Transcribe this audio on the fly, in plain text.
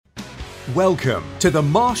Welcome to the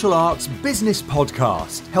Martial Arts Business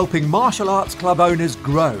Podcast, helping martial arts club owners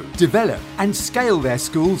grow, develop and scale their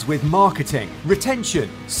schools with marketing,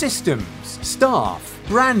 retention, systems, staff,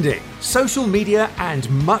 branding, social media and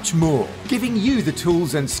much more, giving you the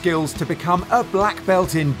tools and skills to become a black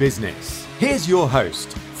belt in business. Here's your host,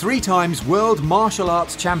 3 times world martial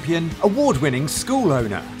arts champion, award-winning school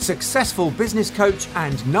owner, successful business coach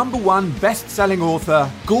and #1 best-selling author,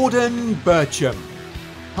 Gordon Bircham.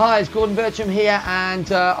 Hi, it's Gordon Bircham here, and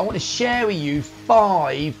I want to share with you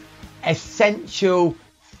 5 essential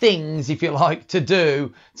things, if you like, to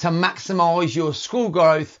do to maximise your school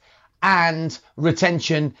growth and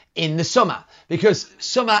retention in the summer. Because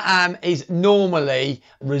summer is normally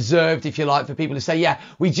reserved, if you like, for people to say, yeah,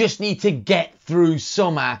 we just need to get through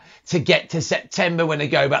summer to get to September when they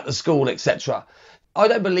go back to school, etc. I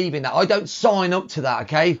don't believe in that. I don't sign up to that,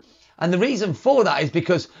 okay? And the reason for that is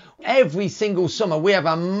because every single summer we have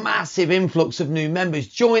a massive influx of new members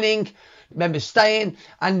joining, members staying,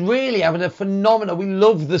 and really having a phenomenal, we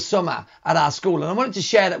love the summer at our school. And I wanted to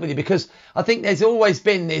share that with you because I think there's always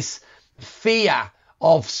been this fear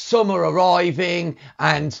of summer arriving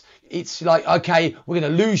and it's like, okay, we're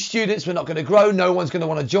going to lose students, we're not going to grow, no one's going to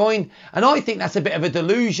want to join. And I think that's a bit of a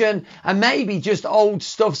delusion and maybe just old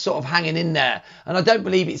stuff sort of hanging in there. And I don't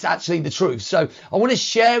believe it's actually the truth. So I want to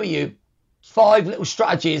share with you 5 little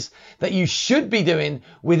strategies that you should be doing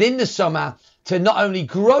within the summer to not only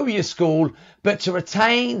grow your school, but to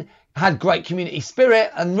retain, have great community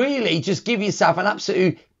spirit and really just give yourself an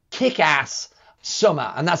absolute kick-ass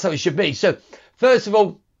summer. And that's how it should be. So first of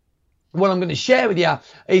all, what I'm going to share with you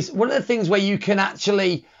is one of the things where you can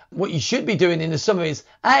actually, what you should be doing in the summer is,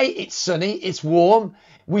 A, it's sunny, it's warm.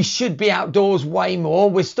 We should be outdoors way more.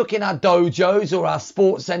 We're stuck in our dojos or our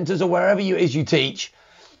sports centres or wherever it is you teach.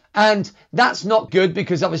 And that's not good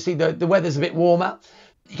because obviously the weather's a bit warmer.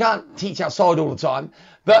 You can't teach outside all the time.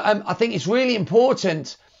 But I think it's really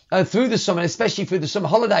important through the summer, especially through the summer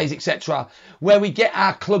holidays, etc., where we get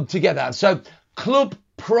our club together. So club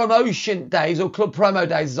promotion days or club promo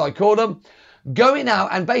days, as I call them, going out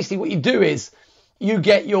and basically what you do is you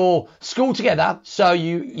get your school together. So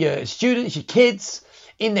your students, your kids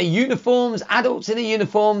in their uniforms, adults in their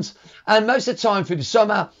uniforms. And most of the time through the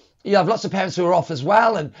summer, you have lots of parents who are off as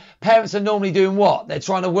well. And parents are normally doing what? They're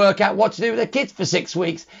trying to work out what to do with their kids for 6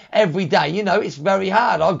 weeks every day. You know, it's very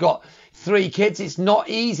hard. I've got 3 kids. It's not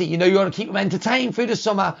easy. You know, you want to keep them entertained through the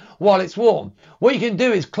summer while it's warm. What you can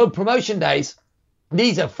do is club promotion days.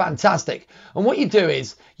 These are fantastic. And what you do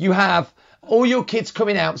is you have all your kids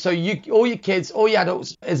coming out. So all your kids, all your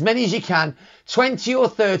adults, as many as you can, 20 or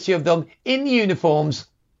 30 of them in uniforms.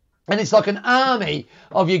 And it's like an army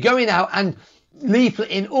of you going out and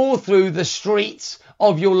leafleting all through the streets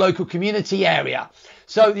of your local community area.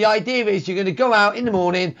 So the idea is you're going to go out in the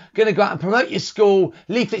morning, going to go out and promote your school,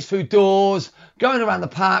 leaflets through doors, going around the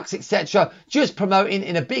parks, etc. Just promoting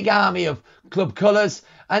in a big army of club colours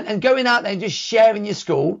and going out there and just sharing your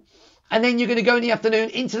school. And then you're going to go in the afternoon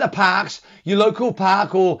into the parks, your local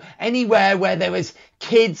park or anywhere where there is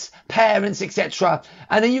kids, parents, etc.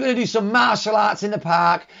 And then you're going to do some martial arts in the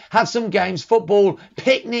park, have some games, football,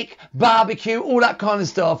 picnic, barbecue, all that kind of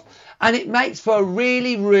stuff. And it makes for a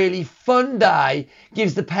really, really fun day,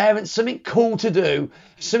 gives the parents something cool to do,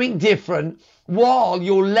 something different, while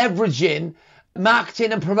you're leveraging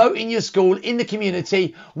marketing and promoting your school in the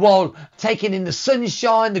community while taking in the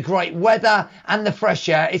sunshine, the great weather and the fresh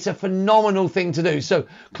air. It's a phenomenal thing to do. So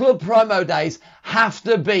club promo days have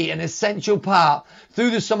to be an essential part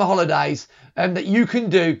through the summer holidays that you can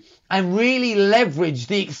do and really leverage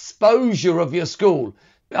the exposure of your school.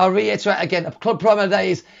 I'll reiterate again, club promo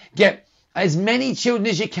days, get as many children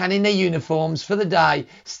as you can in their uniforms for the day.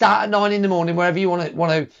 Start at 9 in the morning, wherever you want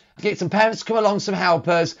to get some parents to come along, some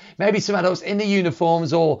helpers, maybe some adults in the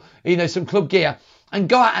uniforms or, you know, some club gear, and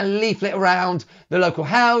go out and leaflet around the local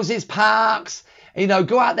houses, parks, you know,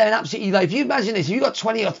 go out there and absolutely, like, if you imagine this, if you got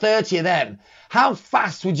 20 or 30 of them, how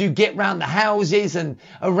fast would you get round the houses and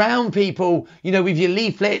around people, you know, with your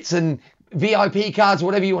leaflets and VIP cards or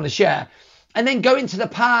whatever you want to share? And then go into the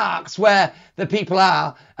parks where the people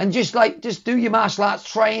are and just do your martial arts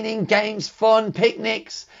training, games, fun,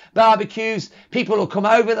 picnics, barbecues. People will come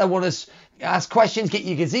over, they want to ask questions, get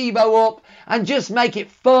your gazebo up and just make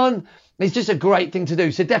it fun. It's just a great thing to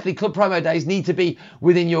do. So definitely club promo days need to be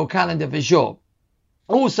within your calendar for sure.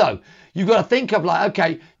 Also, you've got to think of like,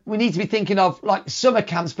 okay, we need to be thinking of like summer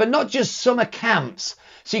camps, but not just summer camps.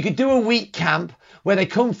 So you could do a week camp where they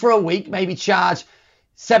come for a week, maybe charge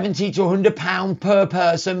 £70 to £100 per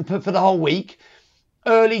person for the whole week,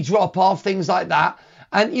 early drop off, things like that.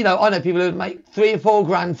 And, you know, I know people who make 3 or 4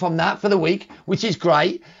 grand from that for the week, which is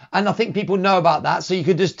great. And I think people know about that. So you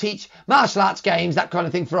could just teach martial arts games, that kind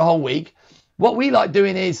of thing for a whole week. What we like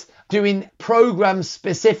doing is doing program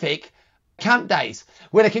specific camp days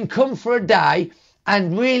where they can come for a day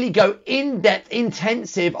and really go in-depth,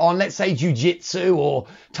 intensive on, let's say, jiu-jitsu or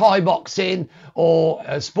Thai boxing or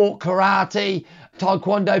sport karate,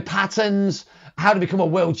 taekwondo patterns, how to become a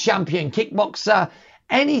world champion kickboxer,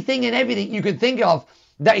 anything and everything you can think of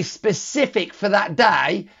that is specific for that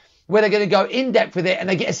day, where they're going to go in-depth with it and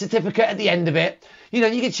they get a certificate at the end of it. You know,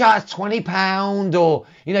 you can charge £20 or,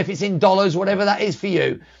 you know, if it's in dollars, whatever that is for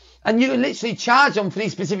you. And you can literally charge them for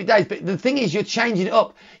these specific days. But the thing is, you're changing it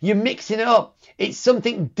up. You're mixing it up. It's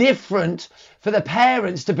something different for the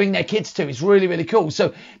parents to bring their kids to. It's really, really cool.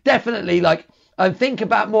 So definitely think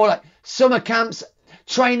about more like summer camps,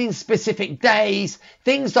 training specific days,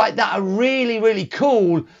 things like that are really, really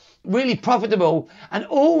cool, really profitable. And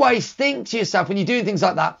always think to yourself when you're doing things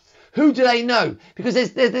like that, who do they know? Because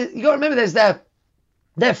you got to remember, there's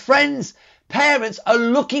their friends. Parents are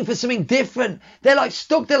looking for something different. They're like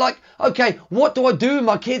stuck. They're like, okay, what do I do with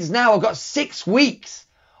my kids now? I've got 6 weeks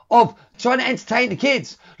of trying to entertain the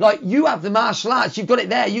kids. Like, you have the martial arts, you've got it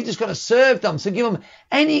there. You just got to serve them. So give them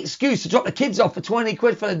any excuse to drop the kids off for 20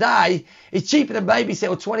 quid for the day. It's cheaper than babysit,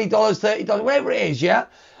 or $20, $30, whatever it is, yeah?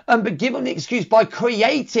 But give them the excuse by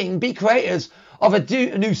be creators of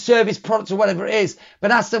a new service, product, or whatever it is. But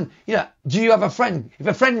ask them, you know, do you have a friend? If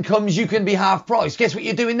a friend comes, you can be half price. Guess what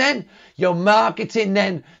you're doing then? You're marketing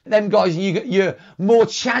them guys, and you're more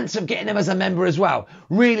chance of getting them as a member as well.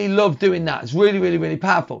 Really love doing that. It's really, really, really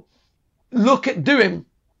powerful. Look at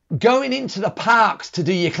going into the parks to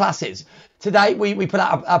do your classes. Today, we put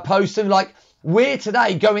out a post and we're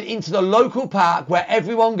today going into the local park where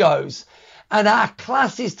everyone goes. And our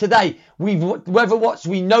classes today, weather watched,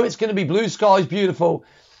 we know it's going to be blue skies, beautiful.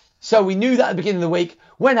 So we knew that at the beginning of the week,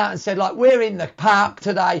 went out and said, we're in the park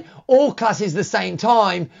today, all classes the same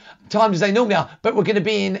times as they normally are, but we're going to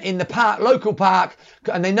be in the park, local park,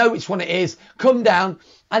 and they know which one it is, come down.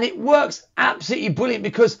 And it works absolutely brilliant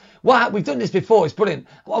because we've done this before, it's brilliant.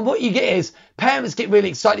 And what you get is parents get really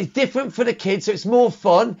excited. It's different for the kids, so it's more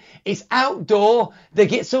fun. It's outdoor, they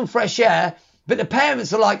get some fresh air. But the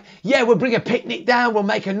parents are like, yeah, we'll bring a picnic down, we'll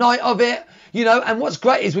make a night of it, you know. And what's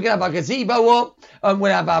great is we're going to have our gazebo up, and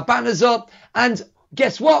we'll have our banners up. And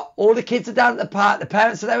guess what? All the kids are down at the park, the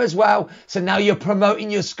parents are there as well. So now you're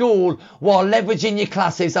promoting your school while leveraging your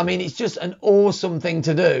classes. I mean, it's just an awesome thing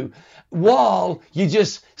to do while you're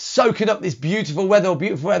just soaking up this beautiful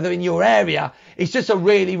weather in your area. It's just a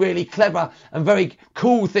really, really clever and very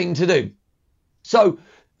cool thing to do. So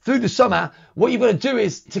through the summer, what you've got to do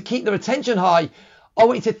is to keep the retention high. I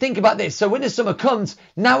want you to think about this. So when the summer comes,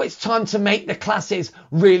 now it's time to make the classes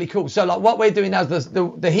really cool. So what we're doing now is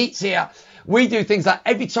the heats here. We do things like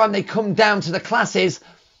every time they come down to the classes,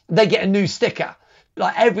 they get a new sticker.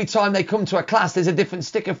 Like every time they come to a class, there's a different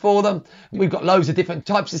sticker for them. We've got loads of different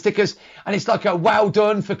types of stickers. And it's like a well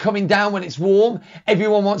done for coming down when it's warm.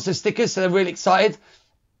 Everyone wants the stickers, so they're really excited.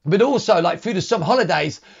 But also, through the summer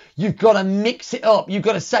holidays, you've got to mix it up. You've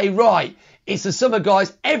got to say, right, it's the summer,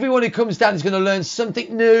 guys. Everyone who comes down is going to learn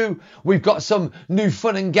something new. We've got some new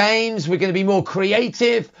fun and games. We're going to be more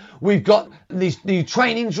creative. We've got these new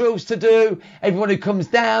training drills to do. Everyone who comes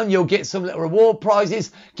down, you'll get some little reward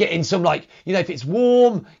prizes. Getting some, if it's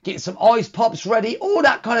warm, get some ice pops ready, all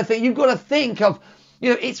that kind of thing. You've got to think of,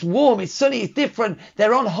 it's warm, it's sunny, it's different.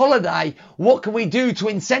 They're on holiday. What can we do to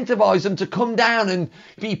incentivize them to come down and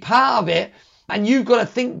be part of it? And you've got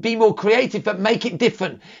to be more creative, but make it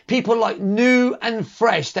different. People like new and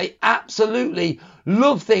fresh. They absolutely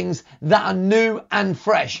love things that are new and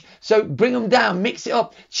fresh. So bring them down, mix it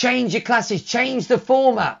up, change your classes, change the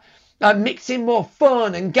format, mix in more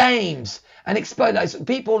fun and games and explode those.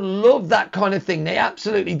 People love that kind of thing. They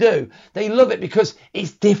absolutely do. They love it because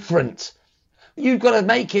it's different. You've got to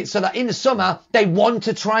make it so that in the summer, they want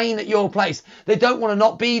to train at your place. They don't want to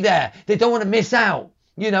not be there. They don't want to miss out.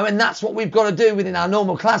 And that's what we've got to do within our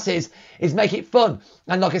normal classes is make it fun.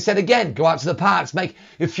 And like I said, again, go out to the parks, make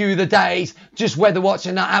a few of the days, just weather watch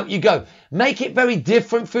and out you go. Make it very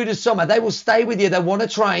different through the summer. They will stay with you. They want to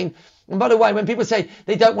train. And by the way, when people say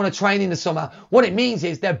they don't want to train in the summer, what it means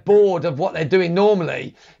is they're bored of what they're doing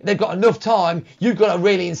normally. They've got enough time. You've got to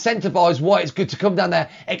really incentivize why it's good to come down there,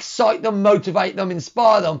 excite them, motivate them,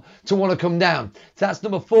 inspire them to want to come down. So that's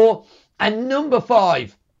number 4. And number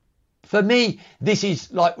 5. For me, this is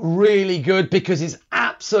really good because it's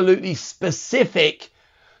absolutely specific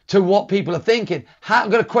to what people are thinking.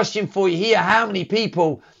 I've got a question for you here. How many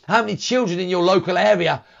children in your local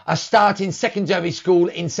area are starting secondary school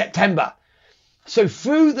in September? So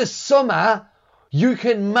through the summer, you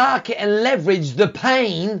can market and leverage the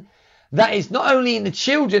pain that is not only in the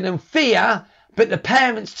children and fear, but the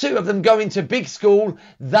parents too of them going to big school.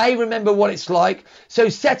 They remember what it's like. So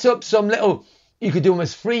set up some little, you could do them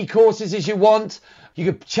as free courses as you want. You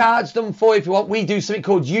could charge them for if you want. We do something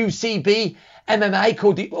called UCB MMA,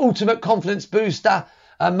 called the Ultimate Confidence Booster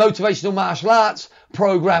Motivational Martial Arts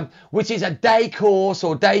Program, which is a day course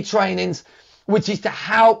or day trainings, which is to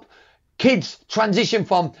help kids transition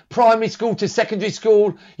from primary school to secondary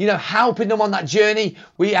school, helping them on that journey.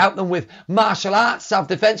 We help them with martial arts,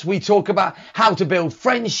 self-defense. We talk about how to build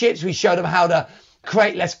friendships. We show them how to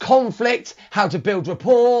create less conflict, how to build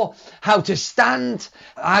rapport, how to stand,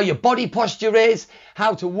 how your body posture is,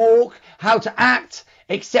 how to walk, how to act,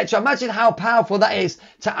 etc. Imagine how powerful that is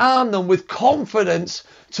to arm them with confidence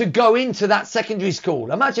to go into that secondary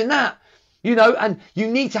school. Imagine that, and you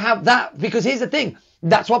need to have that, because here's the thing.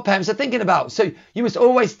 That's what parents are thinking about. So you must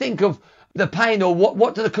always think of the pain, or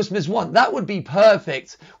what do the customers want? That would be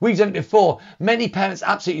perfect. We've done it before. Many parents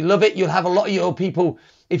absolutely love it. You'll have a lot of your people,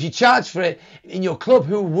 if you charge for it, in your club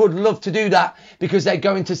who would love to do that because they're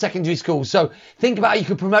going to secondary school. So think about how you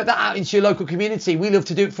could promote that out into your local community. We love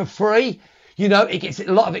to do it for free. It gets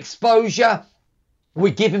a lot of exposure.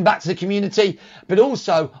 We're giving back to the community, but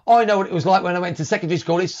also I know what it was like when I went to secondary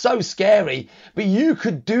school. It's so scary, but you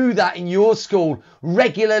could do that in your school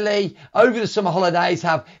regularly over the summer holidays.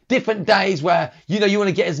 Have different days where you want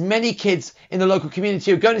to get as many kids in the local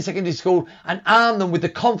community who are going to secondary school and arm them with the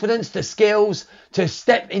confidence, the skills to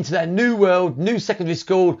step into their new world, new secondary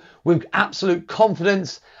school with absolute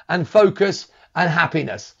confidence and focus and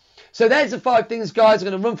happiness. So there's the 5 things, guys. I'm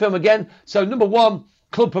going to run through them again. So number 1,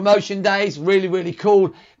 club promotion days, really, really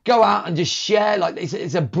cool. Go out and just share.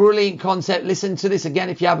 It's a brilliant concept. Listen to this again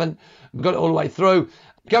if you haven't got it all the way through.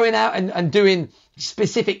 Going out and doing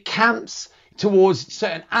specific camps towards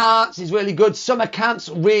certain arts is really good. Summer camps,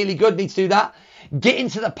 really good. Need to do that. Get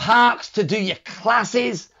into the parks to do your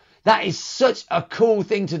classes. That is such a cool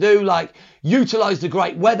thing to do. Utilize the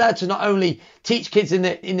great weather to not only teach kids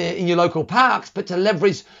in your local parks, but to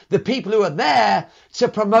leverage the people who are there to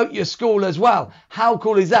promote your school as well. How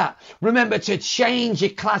cool is that? Remember to change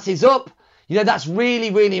your classes up. That's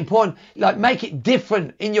really, really important. Make it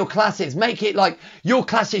different in your classes. Make it like your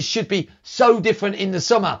classes should be so different in the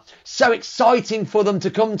summer. So exciting for them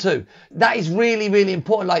to come to. That is really, really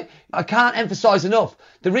important. I can't emphasize enough.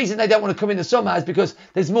 The reason they don't want to come in the summer is because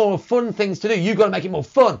there's more fun things to do. You've got to make it more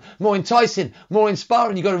fun, more enticing, more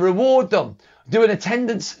inspiring. You've got to reward them. Doing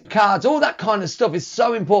attendance cards, all that kind of stuff is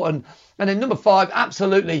so important. And then number 5,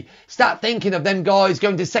 absolutely start thinking of them guys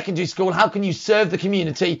going to secondary school. How can you serve the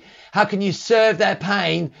community? How can you serve their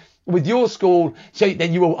pain with your school? So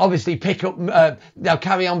then you will obviously pick up, they'll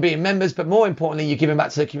carry on being members, but more importantly, you're giving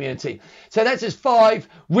back to the community. So that's just 5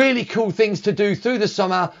 really cool things to do through the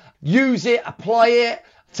summer. Use it, apply it,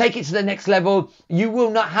 take it to the next level. You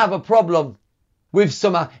will not have a problem with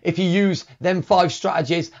summer if you use them 5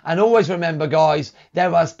 strategies. And always remember, guys,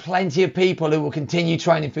 there is plenty of people who will continue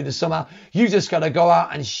training through the summer. You just got to go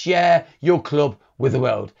out and share your club with the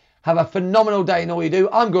world. Have a phenomenal day in all you do.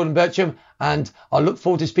 I'm Gordon Bircham, and I look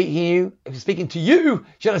forward to speaking to you,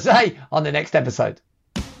 should I say, on the next episode.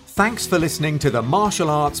 Thanks for listening to the Martial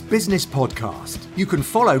Arts Business Podcast. You can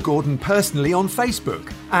follow Gordon personally on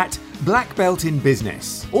Facebook at Black Belt in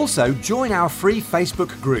Business. Also, join our free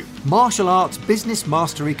Facebook group, Martial Arts Business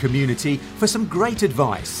Mastery Community, for some great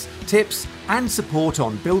advice, tips, and support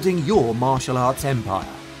on building your martial arts empire.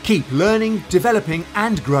 Keep learning, developing,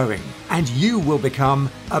 and growing, and you will become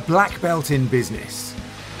a Black Belt in Business.